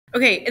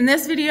Okay, in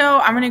this video,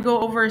 I'm going to go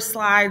over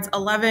slides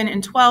 11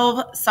 and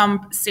 12,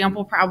 some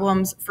sample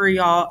problems for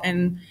y'all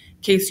in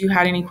case you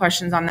had any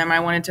questions on them I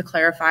wanted to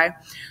clarify.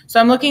 So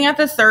I'm looking at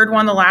the third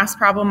one, the last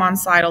problem on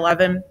slide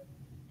 11.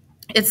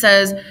 It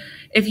says,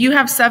 if you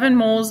have 7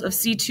 moles of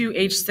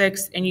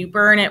C2H6 and you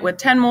burn it with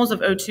 10 moles of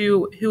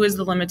O2, who is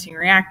the limiting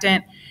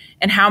reactant?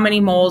 And how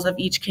many moles of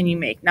each can you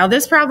make? Now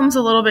this problem's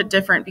a little bit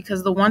different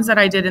because the ones that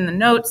I did in the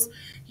notes,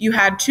 you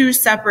had two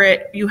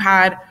separate, you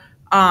had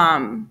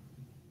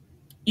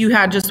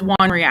just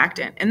one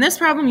reactant. In this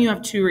problem, you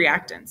have 2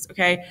 reactants,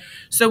 okay?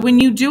 So when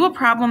you do a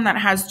problem that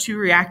has 2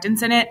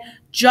 reactants in it,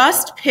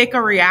 just pick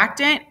a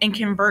reactant and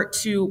convert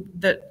to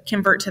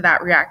that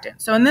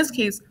reactant. So in this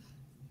case,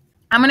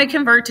 I'm going to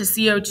convert to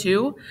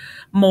CO2,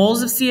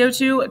 moles of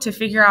CO2, to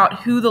figure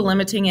out who the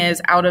limiting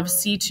is out of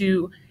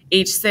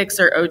C2H6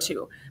 or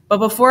O2. But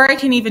before I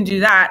can even do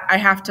that, I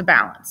have to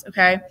balance,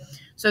 okay?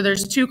 So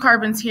there's 2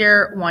 carbons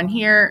here, 1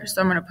 here,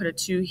 so I'm going to put a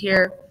 2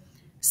 here.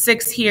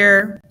 6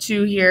 here,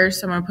 2 here,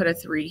 so I'm going to put a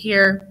 3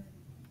 here.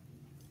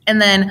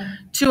 And then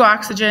 2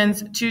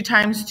 oxygens, 2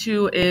 times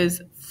 2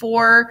 is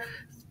 4,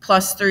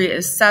 plus 3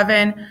 is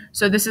 7.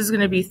 So this is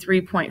going to be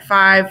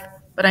 3.5,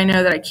 but I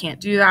know that I can't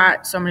do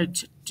that, so I'm going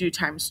to do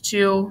times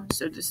 2.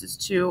 So this is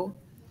 2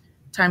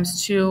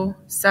 times 2,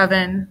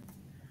 7,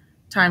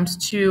 times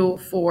 2,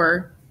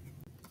 4,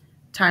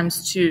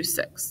 times 2,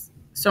 6.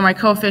 So my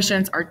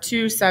coefficients are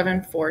 2,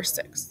 7, 4,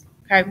 6.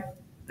 Okay,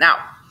 now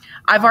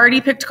I've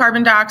already picked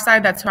carbon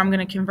dioxide. That's who I'm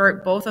going to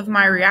convert both of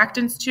my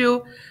reactants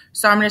to.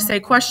 So I'm going to say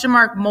question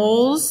mark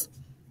moles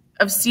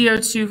of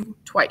CO2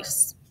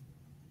 twice.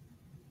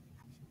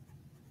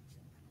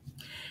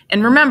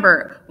 And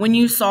remember, when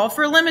you solve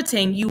for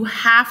limiting, you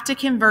have to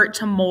convert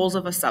to moles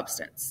of a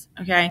substance,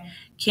 okay?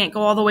 Can't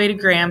go all the way to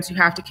grams. You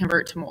have to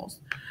convert to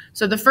moles.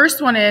 So the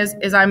first one is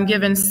I'm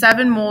given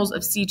 7 moles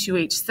of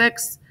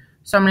C2H6.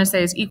 So I'm going to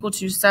say is equal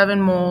to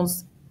 7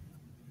 moles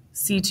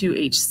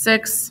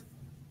C2H6.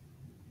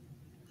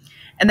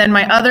 And then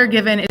my other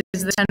given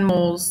is the 10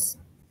 moles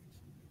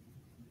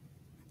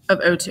of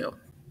O2.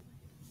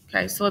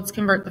 Okay, so let's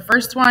convert the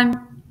first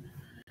one,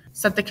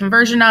 set the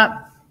conversion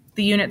up.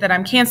 The unit that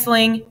I'm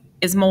canceling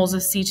is moles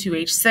of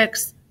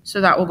C2H6, so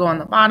that will go on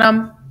the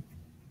bottom.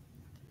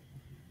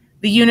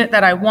 The unit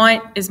that I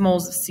want is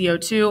moles of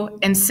CO2,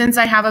 and since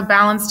I have a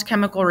balanced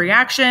chemical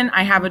reaction,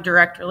 I have a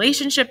direct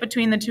relationship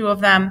between the two of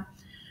them.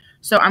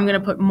 So I'm going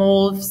to put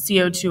mole of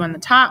CO2 on the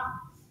top,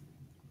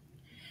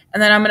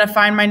 and then I'm going to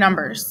find my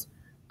numbers.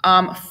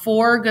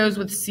 4 goes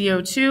with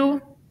CO2,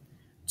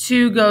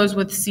 2 goes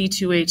with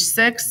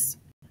C2H6,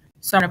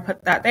 so I'm going to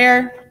put that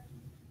there.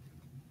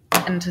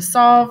 And to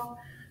solve,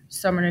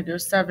 so I'm going to go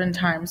 7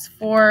 times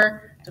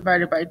 4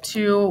 divided by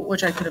 2,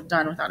 which I could have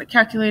done without a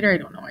calculator. I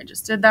don't know, I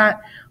just did that.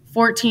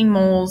 14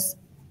 moles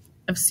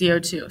of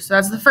CO2. So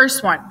that's the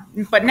first one.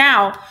 But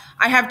now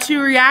I have 2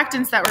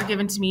 reactants that were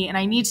given to me, and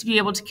I need to be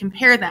able to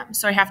compare them.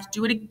 So I have to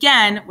do it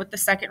again with the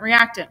second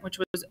reactant, which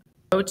was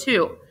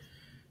O2.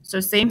 So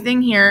same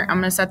thing here. I'm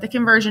going to set the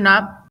conversion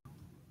up.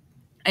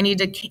 I need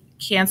to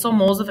cancel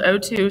moles of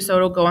O2, so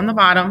it'll go on the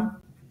bottom.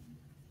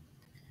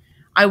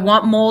 I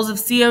want moles of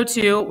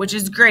CO2, which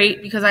is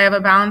great because I have a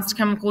balanced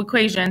chemical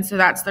equation, so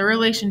that's the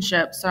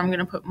relationship. So I'm going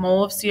to put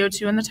mole of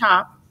CO2 in the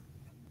top.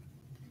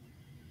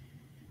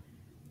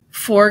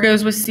 4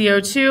 goes with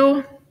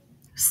CO2.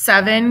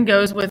 7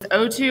 goes with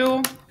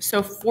O2.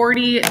 So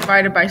 40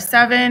 divided by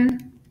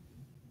 7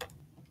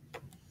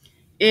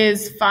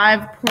 is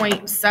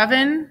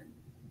 5.7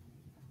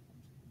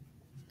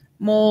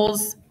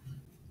 moles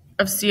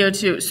of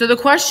CO2. So the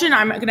question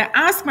I'm going to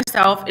ask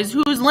myself is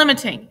who's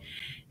limiting?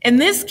 In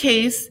this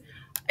case,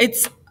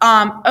 it's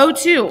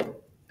O2.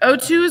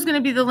 O2 is going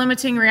to be the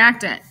limiting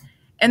reactant.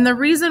 And the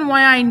reason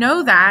why I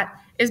know that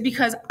is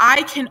because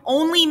I can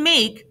only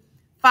make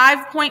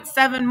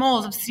 5.7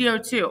 moles of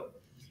CO2.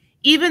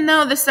 Even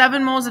though the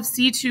 7 moles of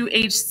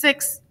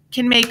C2H6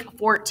 can make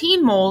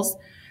 14 moles,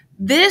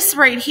 this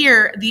right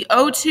here, the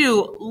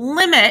O2,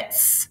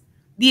 limits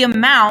the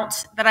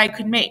amount that I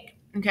could make,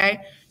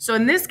 okay? So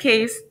in this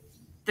case,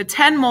 the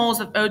 10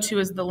 moles of O2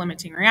 is the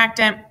limiting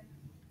reactant.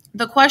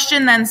 The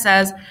question then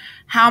says,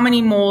 how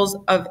many moles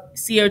of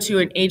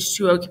CO2 and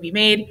H2O can be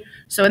made?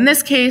 So in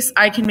this case,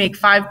 I can make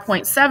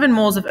 5.7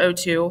 moles of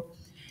O2.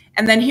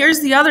 And then here's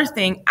the other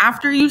thing.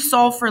 After you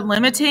solve for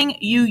limiting,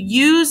 you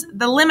use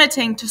the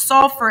limiting to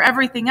solve for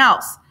everything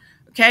else.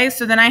 Okay,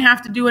 so then I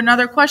have to do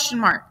another question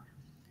mark.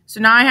 So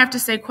now I have to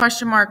say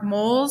question mark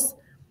moles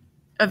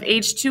of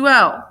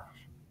H2O.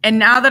 And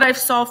now that I've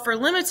solved for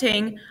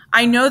limiting,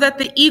 I know that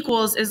the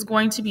equals is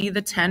going to be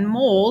the 10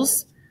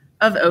 moles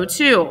of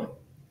O2.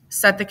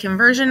 Set the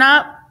conversion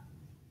up.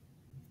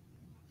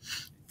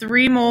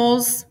 3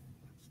 moles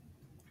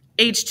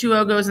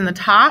H2O goes in the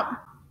top.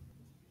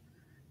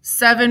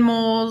 7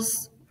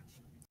 moles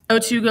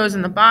O2 goes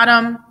in the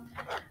bottom.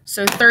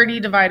 So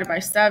 30 divided by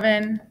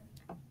 7.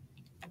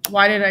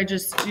 Why did I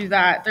just do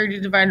that?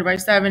 30 divided by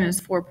 7 is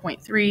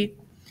 4.3.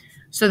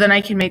 So then I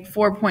can make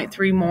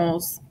 4.3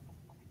 moles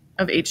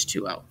of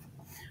H2O.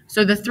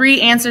 So the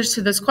 3 answers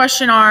to this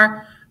question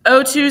are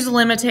O2 is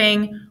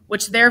limiting,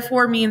 which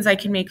therefore means I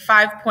can make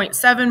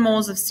 5.7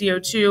 moles of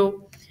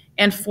CO2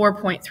 and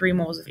 4.3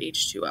 moles of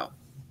H2O.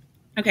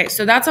 Okay,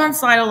 so that's on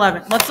slide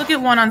 11. Let's look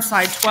at one on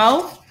slide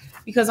 12,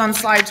 because on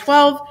slide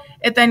 12,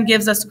 it then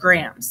gives us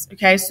grams.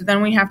 Okay, so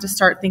then we have to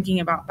start thinking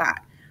about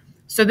that.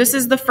 So this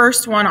is the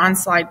first one on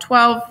slide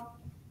 12.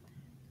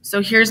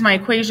 So here's my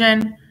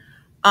equation.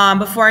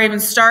 Before I even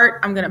start,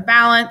 I'm going to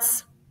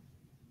balance.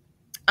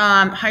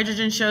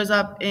 Hydrogen shows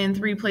up in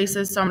 3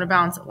 places, so I'm going to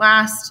balance it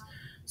last.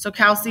 So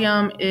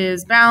calcium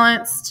is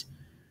balanced.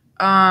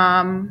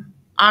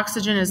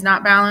 Oxygen is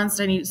not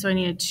balanced. I need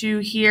a 2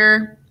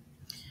 here.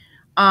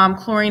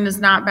 Chlorine is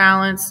not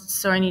balanced,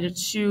 so I need a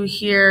 2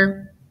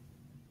 here.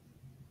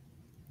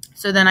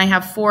 So then I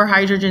have 4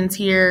 hydrogens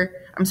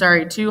here. I'm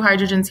sorry, 2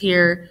 hydrogens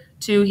here,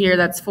 2 here,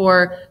 that's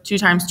 4. 2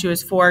 times 2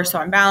 is 4, so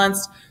I'm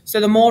balanced.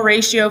 So the mole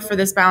ratio for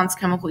this balanced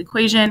chemical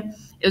equation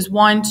is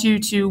 1, 2,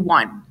 2,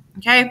 1.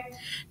 Okay?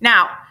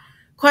 Now,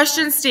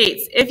 question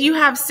states, if you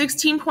have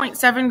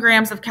 16.7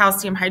 grams of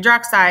calcium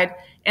hydroxide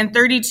and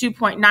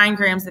 32.9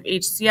 grams of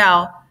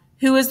HCl,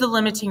 who is the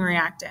limiting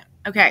reactant?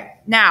 Okay,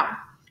 now,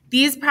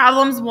 these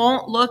problems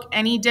won't look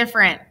any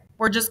different.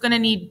 We're just going to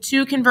need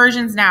 2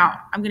 conversions now.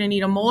 I'm going to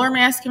need a molar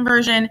mass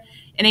conversion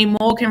and a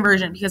mole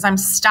conversion because I'm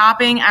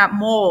stopping at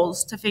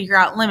moles to figure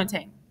out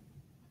limiting.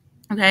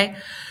 Okay,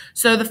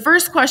 so the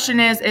first question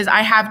is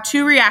I have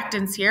 2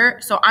 reactants here,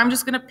 so I'm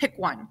just going to pick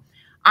one.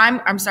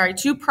 I'm sorry,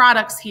 2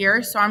 products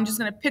here, so I'm just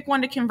going to pick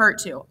one to convert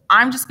to.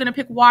 I'm just going to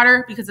pick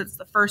water because it's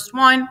the first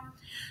one.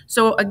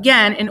 So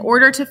again, in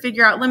order to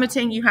figure out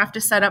limiting, you have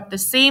to set up the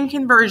same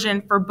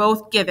conversion for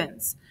both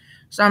givens.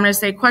 So I'm going to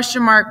say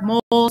question mark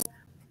moles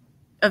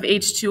of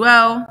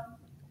H2O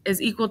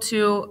is equal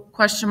to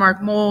question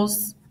mark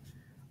moles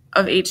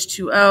of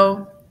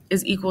H2O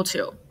is equal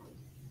to,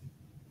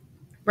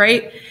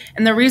 right?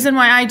 And the reason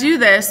why I do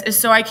this is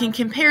so I can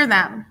compare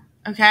them,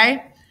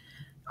 okay?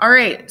 All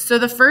right, so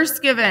the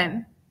first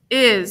given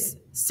is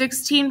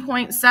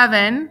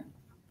 16.7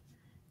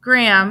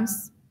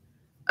 grams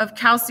of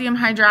calcium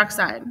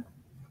hydroxide.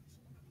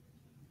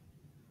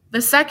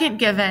 The second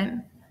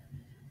given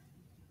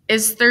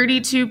is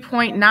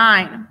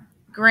 32.9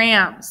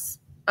 grams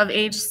of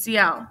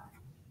HCl.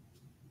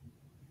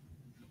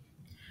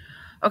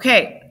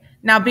 Okay,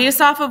 now based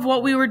off of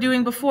what we were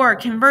doing before,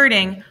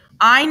 converting,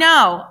 I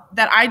know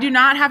that I do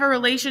not have a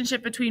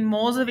relationship between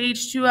moles of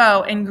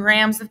H2O and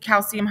grams of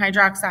calcium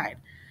hydroxide.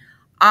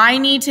 I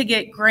need to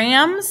get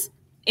grams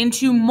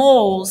into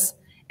moles,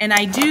 and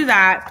I do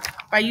that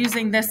by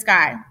using this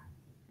guy,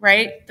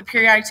 right? The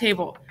periodic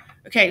table.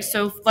 Okay,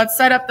 so let's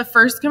set up the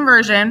first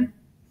conversion.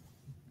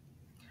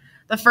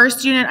 The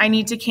first unit I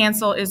need to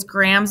cancel is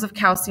grams of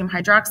calcium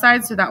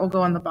hydroxide, so that will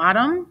go on the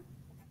bottom.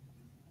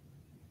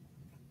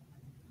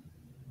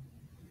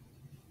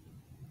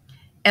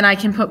 And I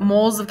can put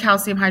moles of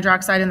calcium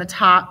hydroxide in the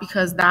top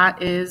because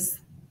that is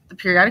the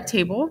periodic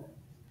table.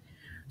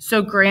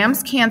 So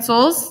grams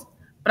cancels,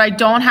 but I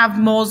don't have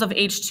moles of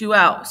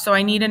H2O, so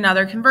I need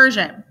another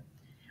conversion,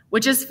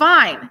 which is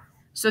fine.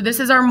 So this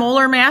is our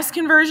molar mass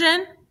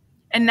conversion,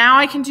 and now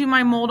I can do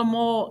my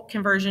mole-to-mole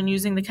conversion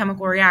using the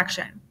chemical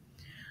reaction.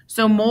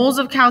 So moles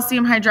of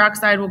calcium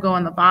hydroxide will go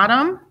on the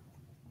bottom,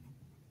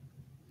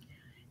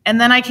 and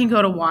then I can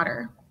go to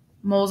water,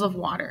 moles of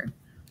water.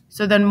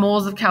 So then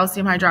moles of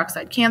calcium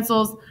hydroxide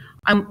cancels,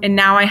 and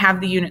now I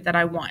have the unit that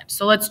I want.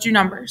 So let's do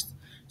numbers.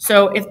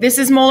 So if this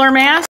is molar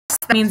mass,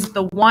 that means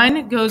the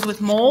 1 goes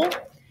with mole,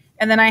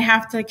 and then I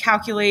have to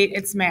calculate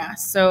its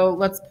mass. So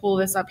let's pull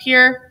this up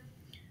here.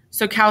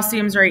 So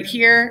calcium's right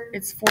here,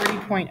 it's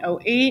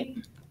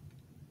 40.08.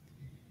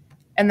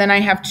 And then I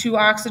have 2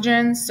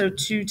 oxygens, so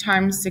 2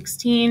 times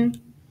 16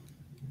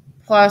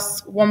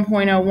 plus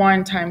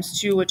 1.01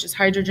 times 2, which is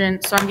hydrogen.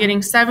 So I'm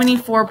getting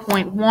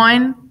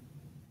 74.1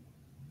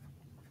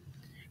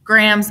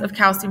 grams of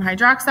calcium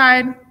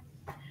hydroxide.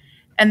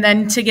 And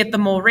then to get the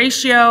mole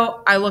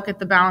ratio, I look at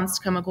the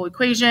balanced chemical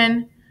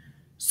equation.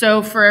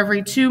 So for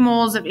every 2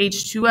 moles of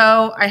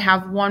H2O, I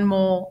have 1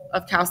 mole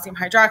of calcium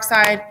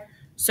hydroxide.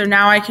 So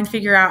now I can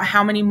figure out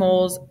how many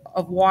moles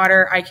of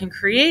water I can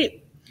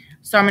create.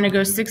 So I'm going to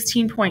go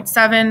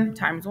 16.7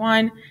 times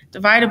 1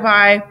 divided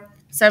by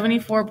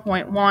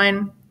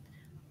 74.1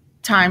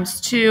 times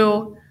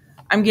 2.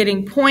 I'm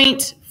getting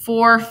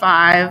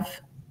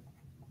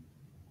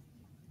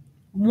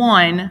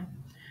 0.451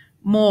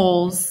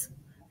 moles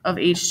of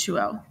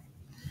H2O.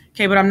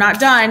 Okay, but I'm not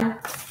done,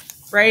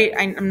 right?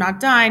 I'm not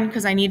done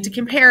because I need to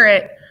compare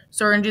it.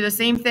 So we're going to do the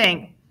same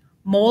thing.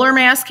 Molar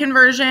mass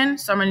conversion,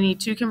 so I'm going to need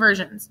 2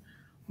 conversions.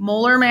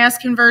 Molar mass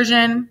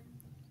conversion,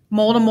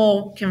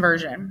 mole-to-mole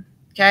conversion,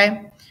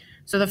 okay?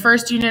 So the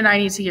first unit I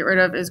need to get rid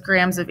of is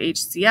grams of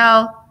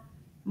HCl,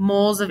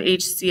 moles of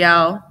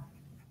HCl,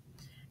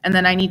 and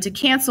then I need to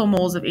cancel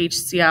moles of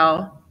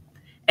HCl.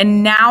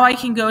 And now I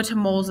can go to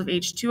moles of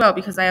H2O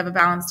because I have a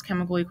balanced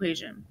chemical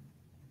equation.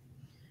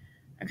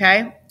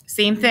 Okay,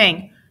 same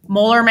thing.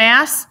 Molar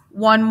mass,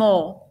 1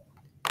 mole.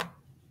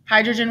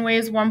 Hydrogen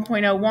weighs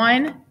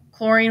 1.01.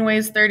 Chlorine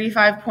weighs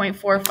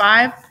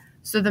 35.45.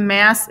 So the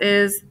mass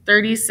is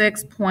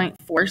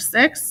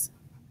 36.46.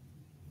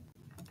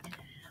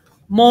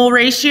 Mole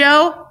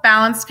ratio,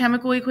 balanced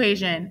chemical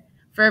equation.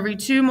 For every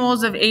 2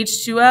 moles of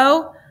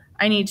H2O,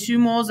 I need 2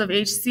 moles of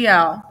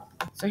HCl.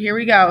 So here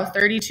we go,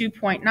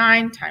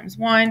 32.9 times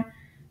 1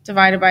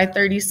 divided by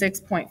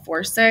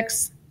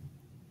 36.46,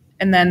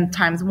 and then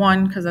times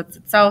 1 because that's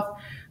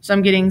itself. So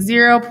I'm getting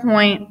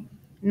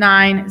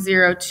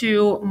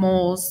 0.902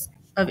 moles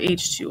of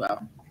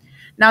H2O.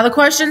 Now the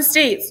question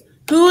states,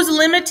 who's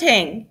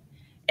limiting?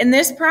 In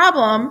this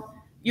problem,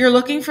 you're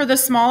looking for the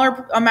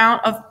smaller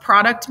amount of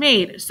product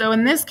made. So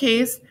in this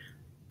case,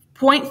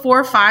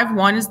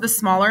 0.451 is the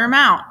smaller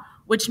amount,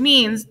 which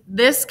means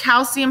this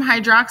calcium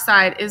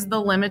hydroxide is the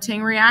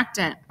limiting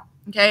reactant.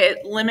 Okay,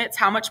 it limits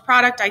how much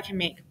product I can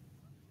make.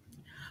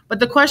 But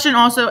the question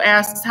also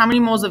asks how many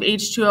moles of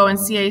H2O and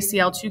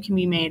CaCl2 can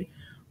be made.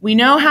 We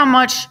know how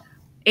much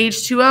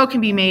H2O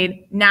can be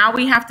made. Now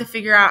we have to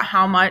figure out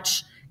how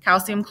much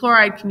calcium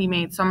chloride can be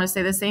made. So I'm going to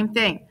say the same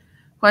thing.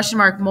 Question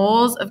mark,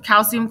 moles of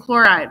calcium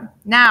chloride.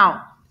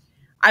 Now,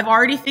 I've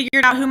already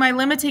figured out who my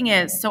limiting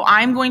is, so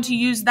I'm going to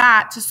use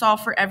that to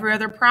solve for every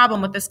other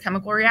problem with this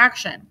chemical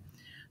reaction.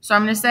 So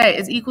I'm going to say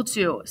is equal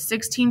to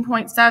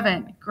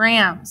 16.7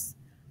 grams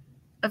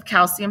of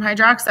calcium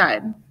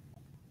hydroxide.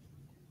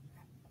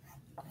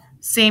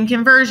 Same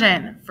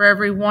conversion. For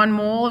every 1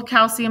 mole of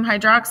calcium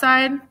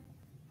hydroxide,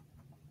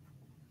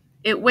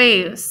 it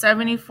weighs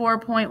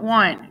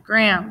 74.1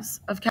 grams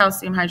of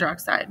calcium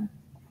hydroxide.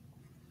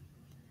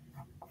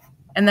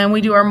 And then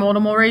we do our mole to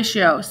mole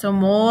ratio. So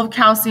mole of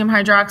calcium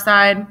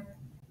hydroxide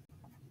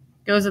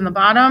goes in the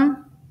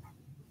bottom.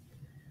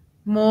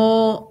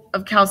 Mole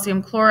of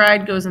calcium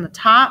chloride goes in the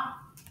top.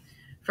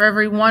 For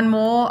every 1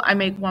 mole, I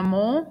make 1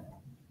 mole.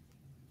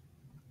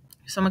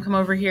 So I'm going to come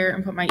over here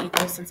and put my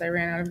equals since I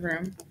ran out of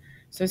room.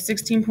 So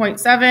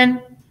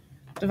 16.7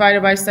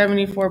 divided by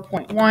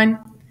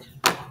 74.1.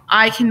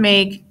 I can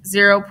make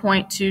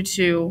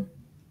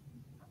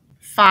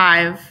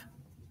 0.225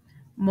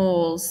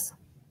 moles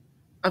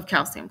of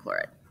calcium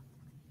chloride.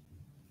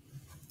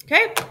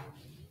 Okay,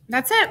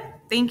 that's it.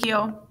 Thank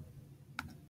you.